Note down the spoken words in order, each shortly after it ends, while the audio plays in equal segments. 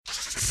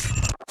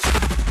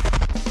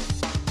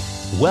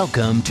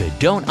Welcome to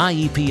Don't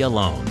IEP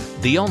Alone,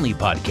 the only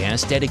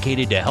podcast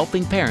dedicated to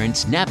helping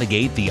parents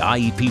navigate the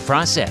IEP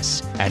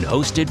process and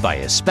hosted by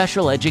a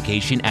special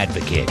education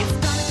advocate.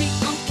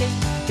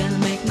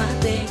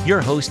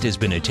 Your host has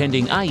been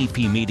attending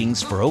IEP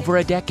meetings for over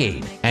a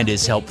decade and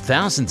has helped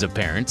thousands of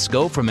parents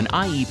go from an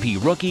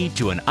IEP rookie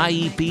to an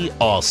IEP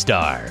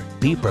all-star.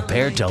 Be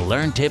prepared to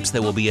learn tips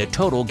that will be a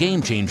total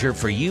game changer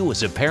for you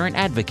as a parent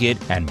advocate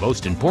and,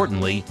 most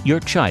importantly, your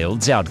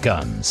child's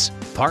outcomes.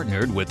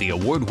 Partnered with the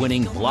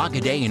award-winning Block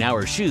a Day in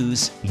Our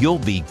Shoes, you'll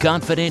be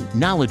confident,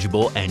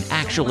 knowledgeable, and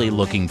actually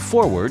looking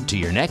forward to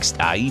your next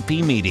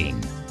IEP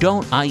meeting.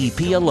 Don't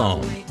IEP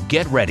alone.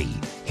 Get ready.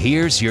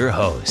 Here's your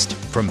host,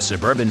 from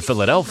suburban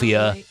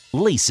Philadelphia,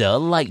 Lisa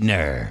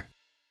Leitner.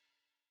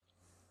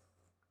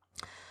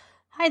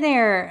 Hi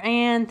there,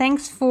 and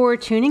thanks for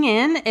tuning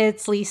in.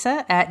 It's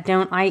Lisa at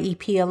Don't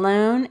IEP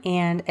Alone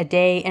and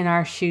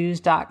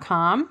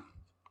adayinourshoes.com.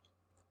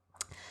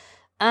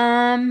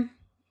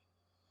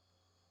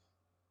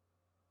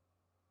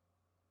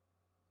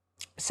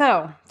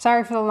 So,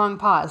 sorry for the long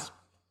pause.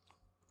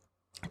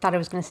 I thought I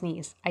was going to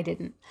sneeze. I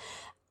didn't.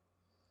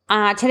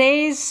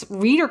 Today's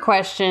listener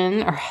question,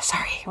 is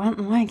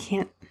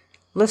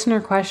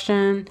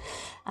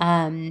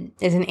an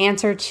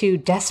answer to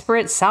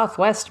Desperate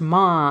Southwest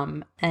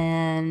Mom.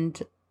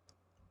 And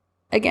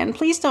again,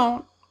 please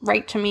don't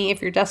write to me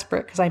if you're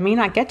desperate, because I may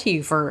not get to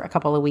you for a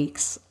couple of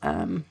weeks.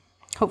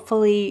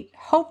 Hopefully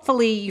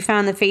you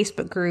found the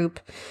Facebook group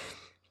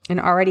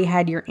and already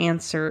had your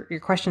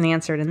question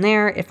answered in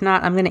there. If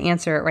not, I'm going to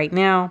answer it right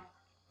now.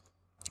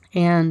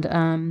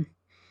 And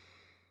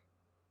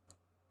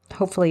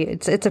hopefully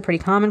it's a pretty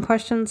common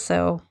question.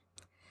 So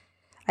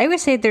I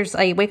always say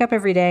I wake up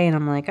every day and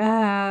I'm like,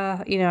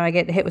 I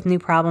get hit with new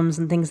problems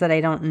and things that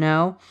I don't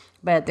know,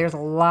 but there's a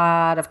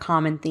lot of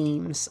common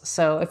themes.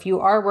 So if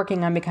you are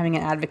working on becoming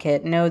an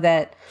advocate, know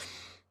that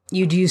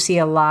you do see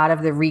a lot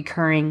of the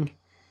recurring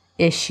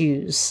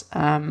issues,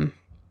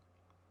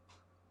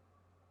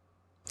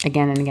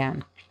 again and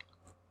again.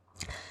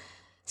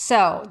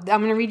 So I'm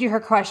going to read you her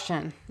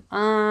question.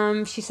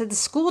 She said, the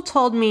school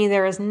told me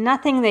there is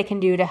nothing they can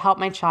do to help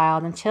my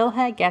child until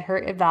I get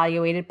her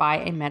evaluated by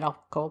a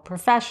medical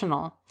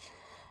professional.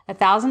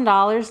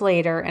 $1,000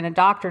 later and a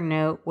doctor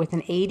note with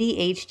an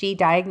ADHD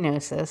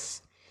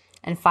diagnosis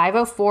and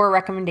 504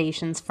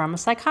 recommendations from a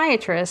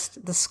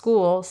psychiatrist, the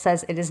school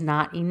says it is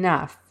not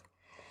enough.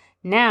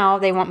 Now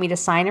they want me to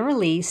sign a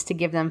release to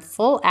give them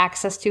full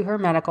access to her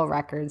medical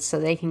records so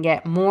they can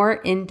get more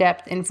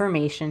in-depth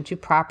information to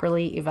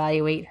properly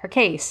evaluate her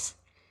case.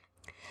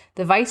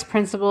 The vice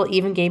principal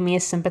even gave me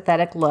a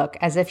sympathetic look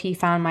as if he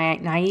found my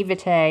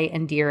naivete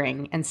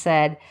endearing and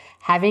said,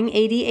 having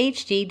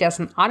ADHD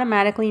doesn't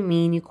automatically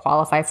mean you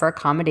qualify for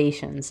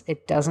accommodations.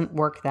 It doesn't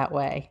work that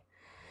way.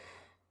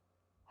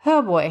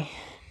 Oh boy.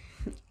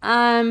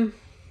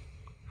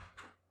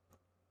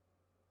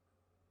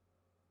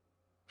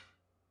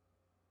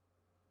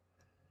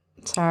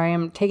 Sorry,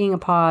 I'm taking a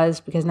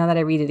pause because now that I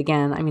read it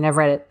again, I've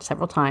read it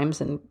several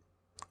times and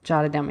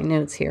jotted down my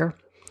notes here.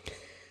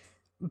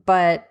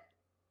 But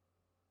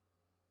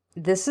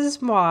this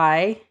is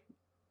why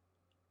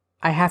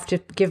I have to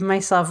give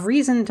myself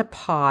reason to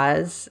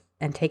pause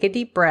and take a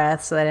deep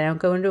breath so that I don't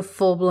go into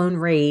full-blown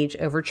rage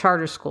over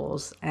charter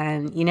schools.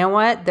 And you know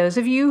what? Those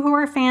of you who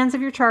are fans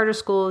of your charter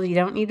schools, you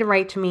don't need to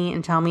write to me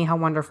and tell me how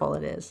wonderful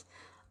it is.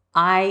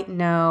 I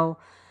know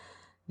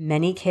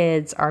many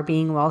kids are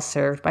being well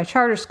served by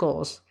charter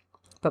schools,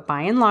 but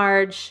by and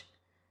large,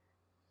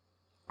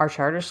 our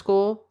charter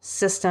school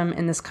system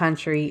in this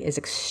country is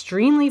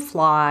extremely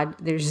flawed.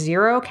 There's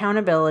zero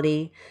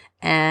accountability,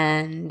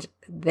 and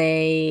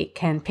they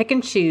can pick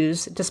and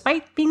choose,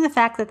 despite being the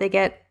fact that they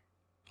get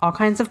all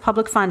kinds of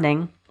public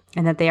funding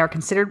and that they are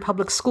considered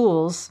public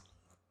schools.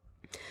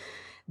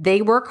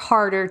 They work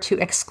harder to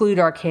exclude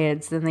our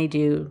kids than they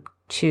do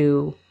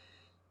to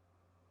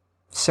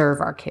serve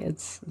our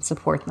kids and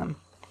support them.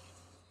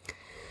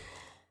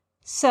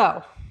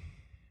 So,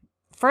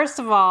 first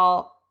of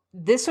all,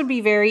 this would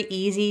be very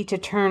easy to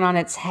turn on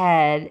its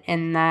head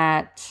in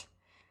that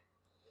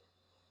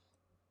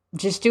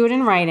just do it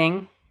in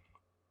writing.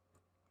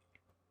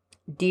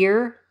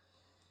 Dear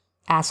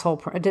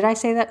asshole, did I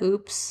say that?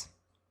 Oops.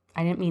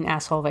 I didn't mean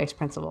asshole vice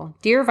principal.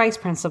 Dear vice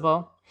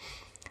principal,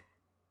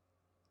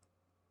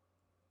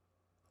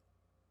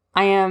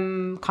 I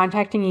am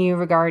contacting you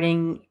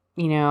regarding,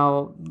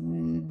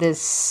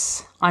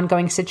 this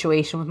ongoing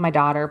situation with my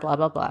daughter, blah,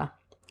 blah, blah.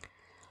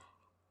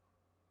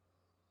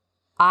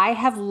 I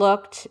have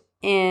looked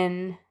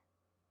in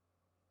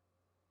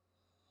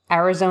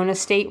Arizona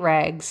state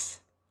regs,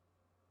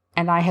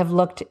 and I have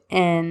looked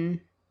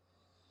in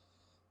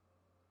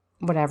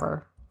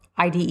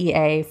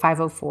IDEA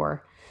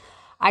 504.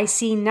 I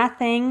see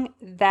nothing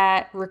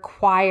that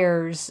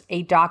requires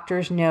a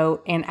doctor's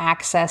note and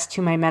access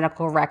to my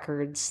medical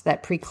records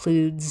that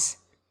precludes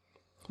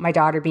my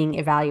daughter being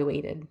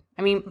evaluated.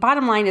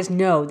 Bottom line is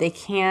no, they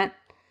can't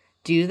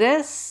do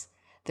this.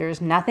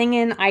 There's nothing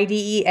in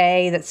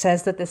IDEA that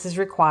says that this is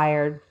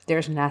required.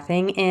 There's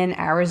nothing in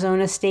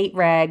Arizona state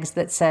regs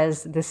that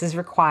says this is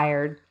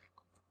required.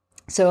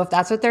 So if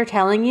that's what they're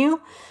telling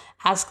you,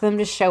 ask them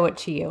to show it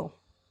to you.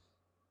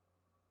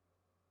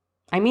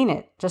 I mean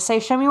it. Just say,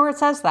 show me where it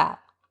says that.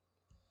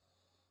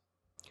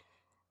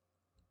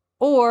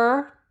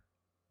 Or,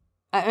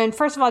 and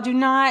first of all, do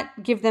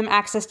not give them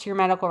access to your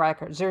medical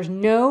records. There's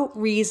no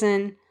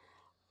reason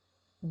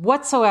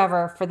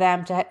whatsoever for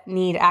them to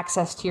need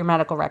access to your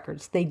medical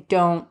records. They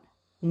don't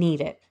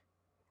need it.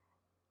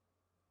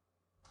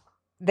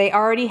 They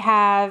already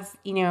have,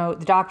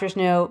 the doctor's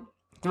note,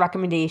 the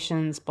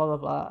recommendations, blah, blah,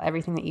 blah,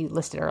 everything that you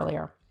listed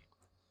earlier.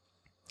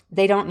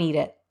 They don't need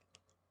it.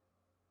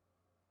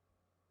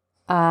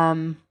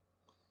 Gosh,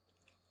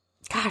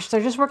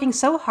 they're just working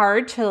so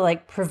hard to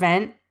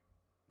prevent,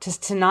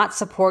 just to not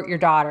support your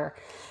daughter.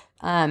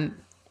 And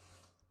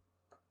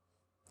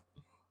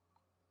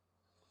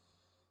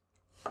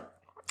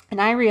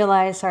I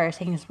realize, sorry, I was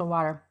taking a sip of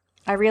water.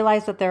 I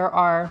realize that there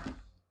are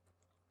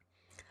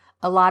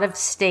a lot of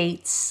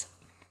states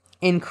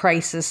in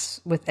crisis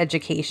with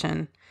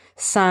education,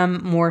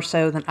 some more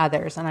so than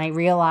others. And I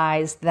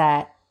realize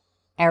that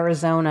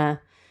Arizona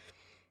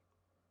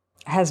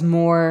has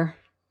more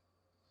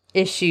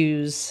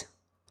issues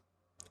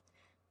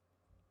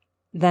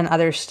than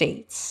other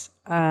states.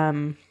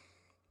 But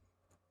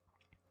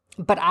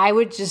I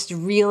would just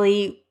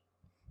really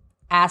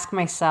ask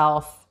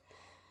myself,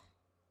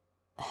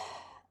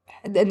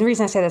 and the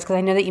reason I say this, because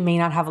I know that you may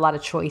not have a lot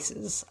of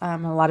choices, a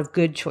lot of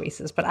good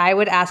choices, but I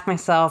would ask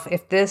myself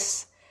if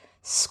this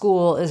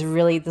school is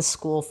really the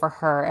school for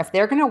her. If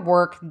they're going to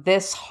work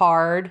this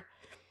hard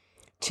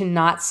to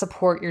not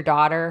support your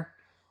daughter,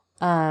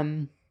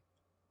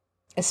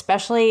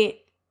 especially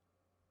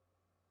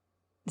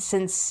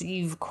since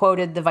you've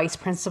quoted the vice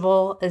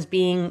principal as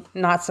being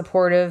not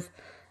supportive,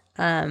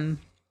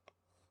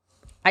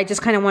 I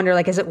just kind of wonder,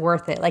 is it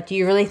worth it? Do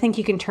you really think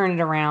you can turn it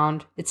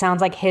around? It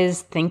sounds like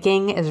his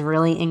thinking is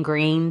really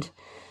ingrained.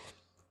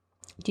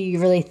 Do you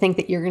really think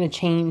that you're going to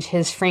change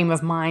his frame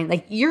of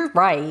mind? You're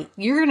right.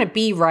 You're going to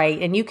be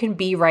right, and you can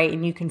be right,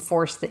 and you can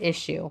force the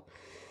issue.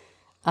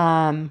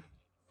 But,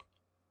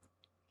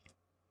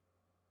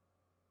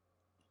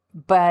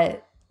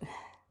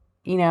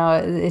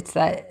 it's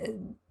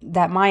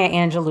that Maya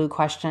Angelou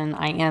question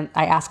I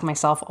ask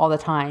myself all the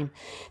time.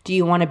 Do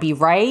you want to be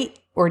right,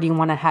 or do you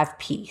want to have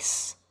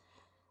peace?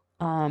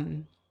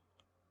 And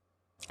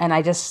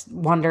I just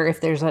wonder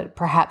if there's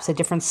perhaps a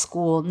different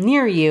school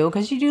near you,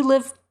 because you do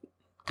live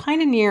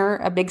kind of near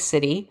a big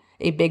city,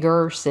 a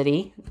bigger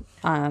city.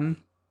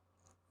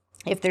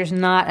 If there's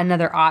not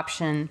another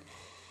option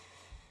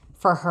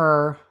for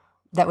her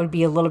that would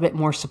be a little bit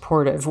more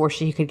supportive, where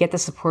she could get the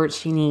support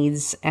she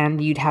needs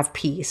and you'd have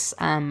peace.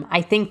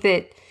 I think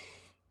that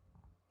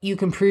you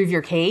can prove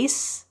your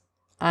case.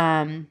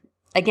 Again,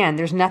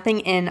 there's nothing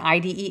in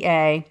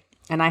IDEA,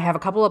 and I have a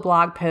couple of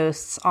blog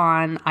posts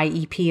on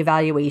IEP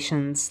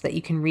evaluations that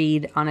you can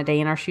read on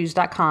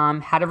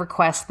adayinourshoes.com, how to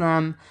request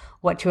them,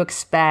 what to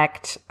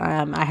expect.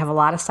 I have a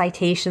lot of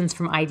citations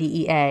from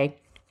IDEA.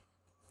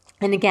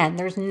 And again,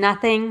 there's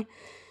nothing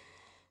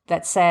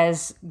that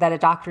says that a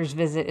doctor's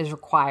visit is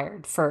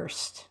required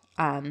first.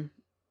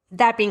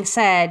 That being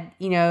said,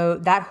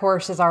 that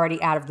horse is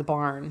already out of the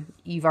barn.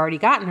 You've already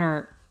gotten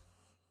her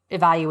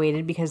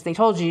evaluated because they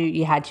told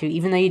you had to.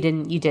 Even though you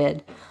didn't, you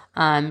did.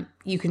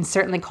 You can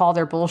certainly call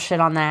their bullshit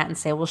on that and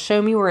say, well,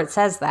 show me where it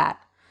says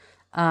that.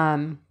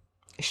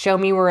 Show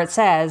me where it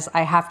says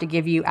I have to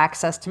give you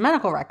access to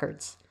medical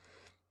records.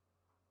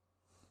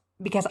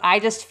 Because I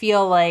just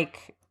feel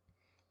like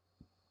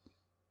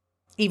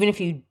even if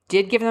you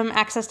did give them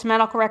access to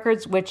medical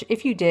records, which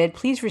if you did,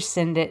 please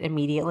rescind it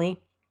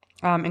immediately,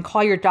 and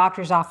call your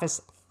doctor's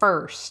office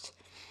first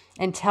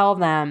and tell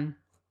them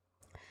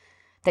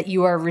that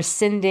you are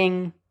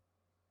rescinding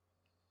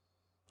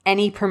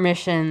any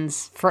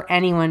permissions for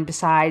anyone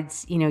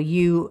besides,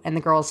 you and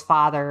the girl's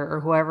father or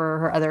whoever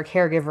her other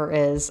caregiver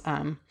is,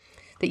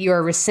 that you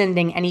are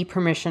rescinding any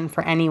permission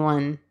for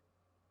anyone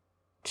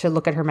to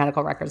look at her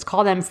medical records.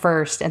 Call them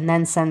first and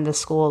then send the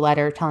school a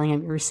letter telling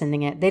them you're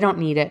rescinding it. They don't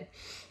need it.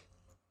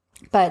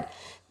 But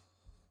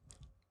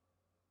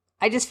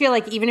I just feel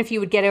like even if you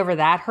would get over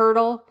that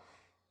hurdle,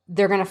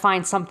 they're going to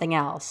find something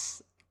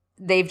else.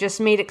 They've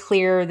just made it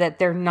clear that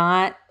they're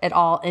not at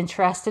all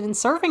interested in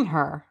serving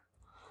her.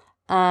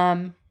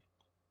 And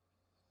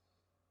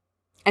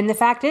the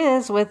fact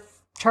is,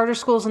 with charter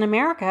schools in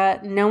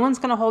America, no one's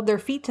going to hold their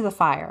feet to the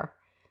fire.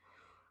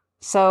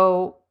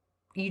 So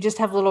you just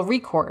have little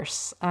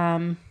recourse.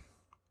 I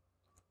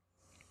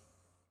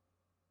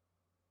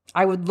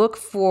would look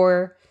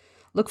for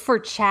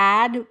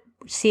CHADD,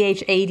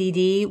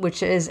 CHADD,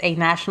 which is a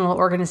national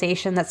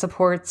organization that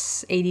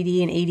supports ADD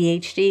and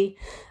ADHD.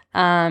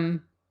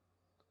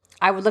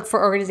 I would look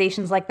for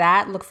organizations like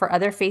that, look for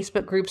other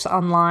Facebook groups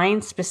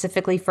online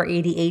specifically for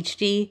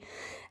ADHD,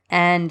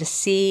 and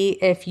see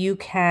if you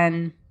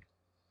can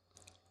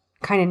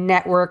kind of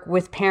network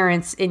with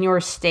parents in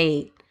your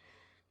state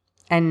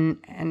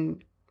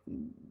and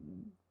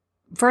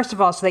first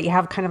of all, so that you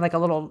have kind of like a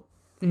little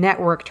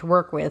network to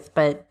work with,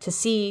 but to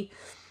see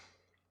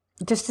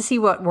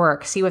what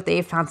works, see what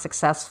they've found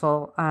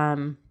successful,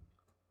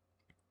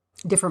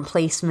 different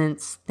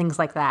placements, things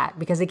like that.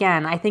 Because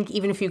again, I think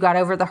even if you got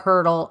over the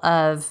hurdle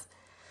of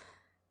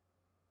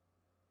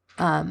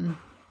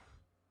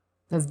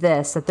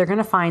this, that they're going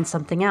to find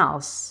something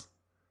else.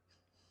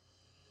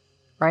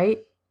 Right?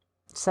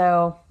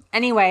 So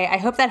anyway, I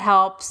hope that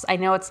helps. I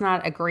know it's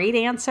not a great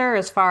answer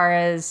as far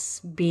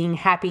as being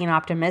happy and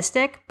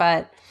optimistic,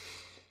 but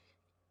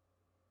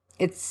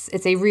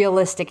it's a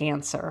realistic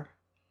answer,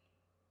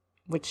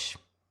 which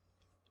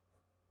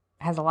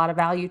has a lot of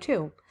value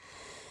too.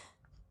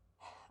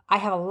 I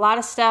have a lot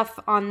of stuff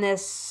on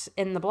this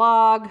in the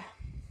blog.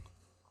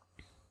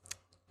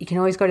 You can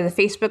always go to the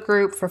Facebook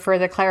group for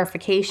further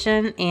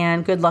clarification,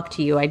 and good luck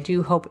to you. I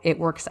do hope it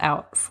works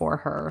out for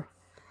her.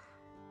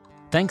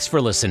 Thanks for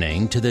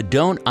listening to the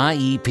Don't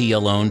IEP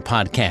Alone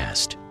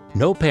podcast.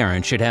 No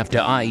parent should have to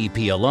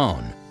IEP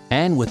alone.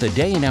 And with A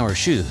Day in Our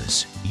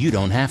Shoes, you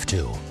don't have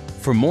to.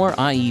 For more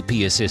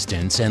IEP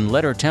assistance and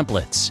letter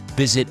templates,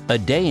 visit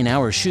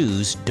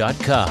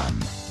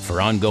adayinourshoes.com.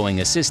 For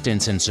ongoing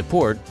assistance and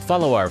support,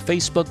 follow our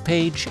Facebook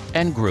page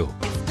and group.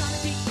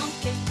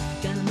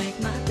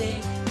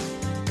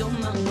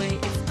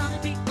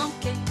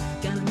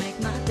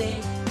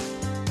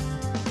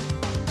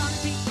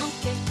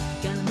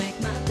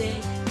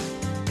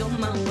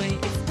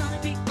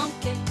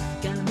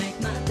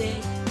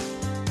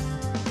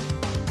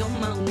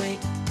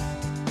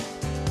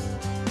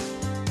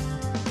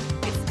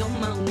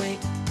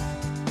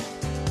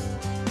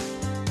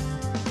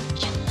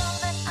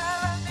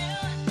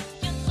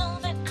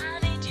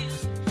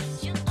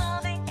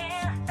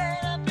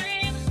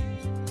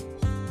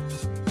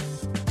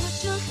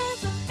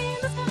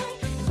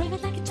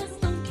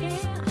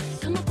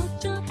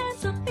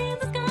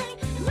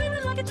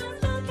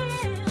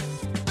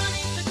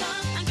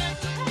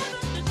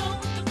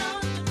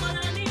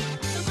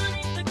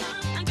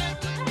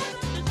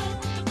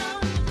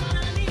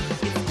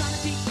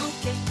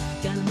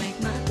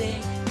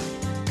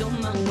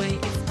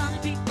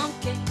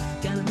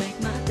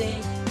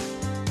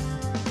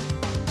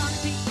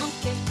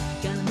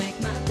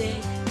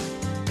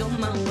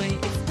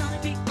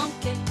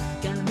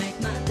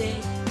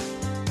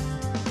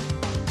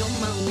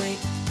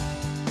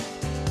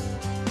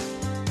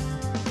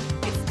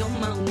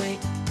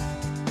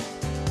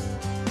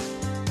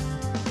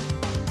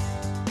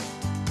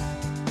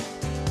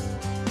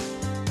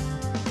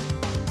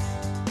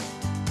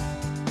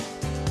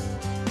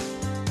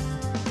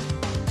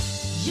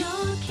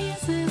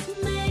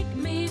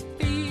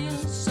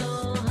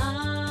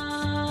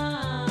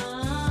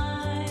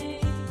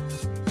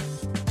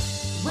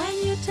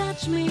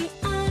 Me,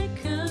 I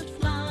could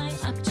fly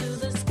up to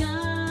the sky.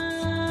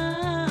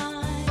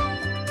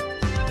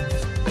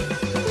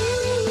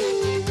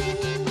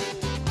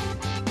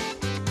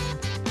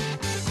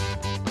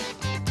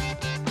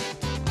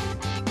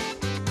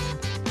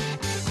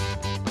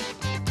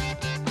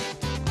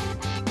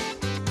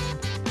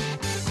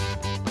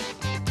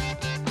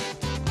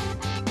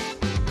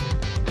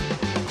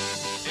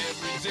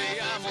 Every day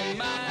I'm on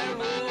my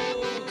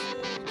road,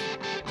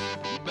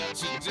 but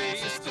today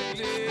is the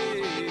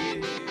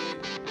day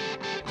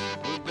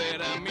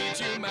that I meet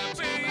you, my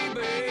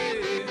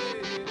baby.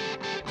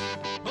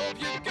 Hope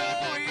you're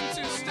going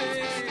to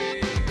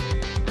stay.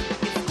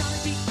 It's gonna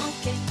be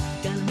okay,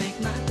 gonna make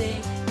my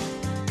day.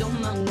 Go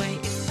my way,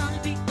 it's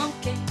gonna be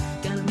okay,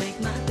 gonna make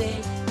my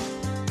day.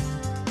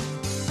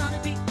 It's gonna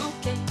be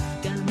okay,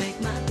 gonna make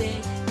my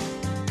day.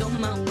 Go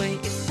my way,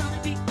 it's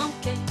gonna be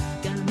okay,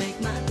 gonna make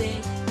my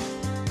day.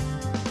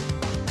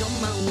 Go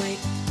my way.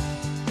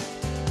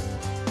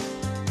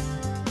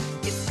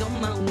 It's go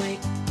my way.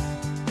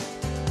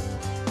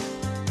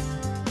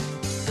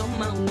 Go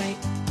my way.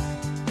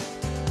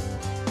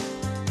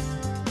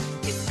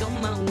 It's go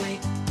my way.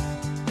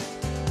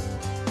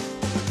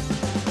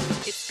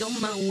 It's go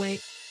my way.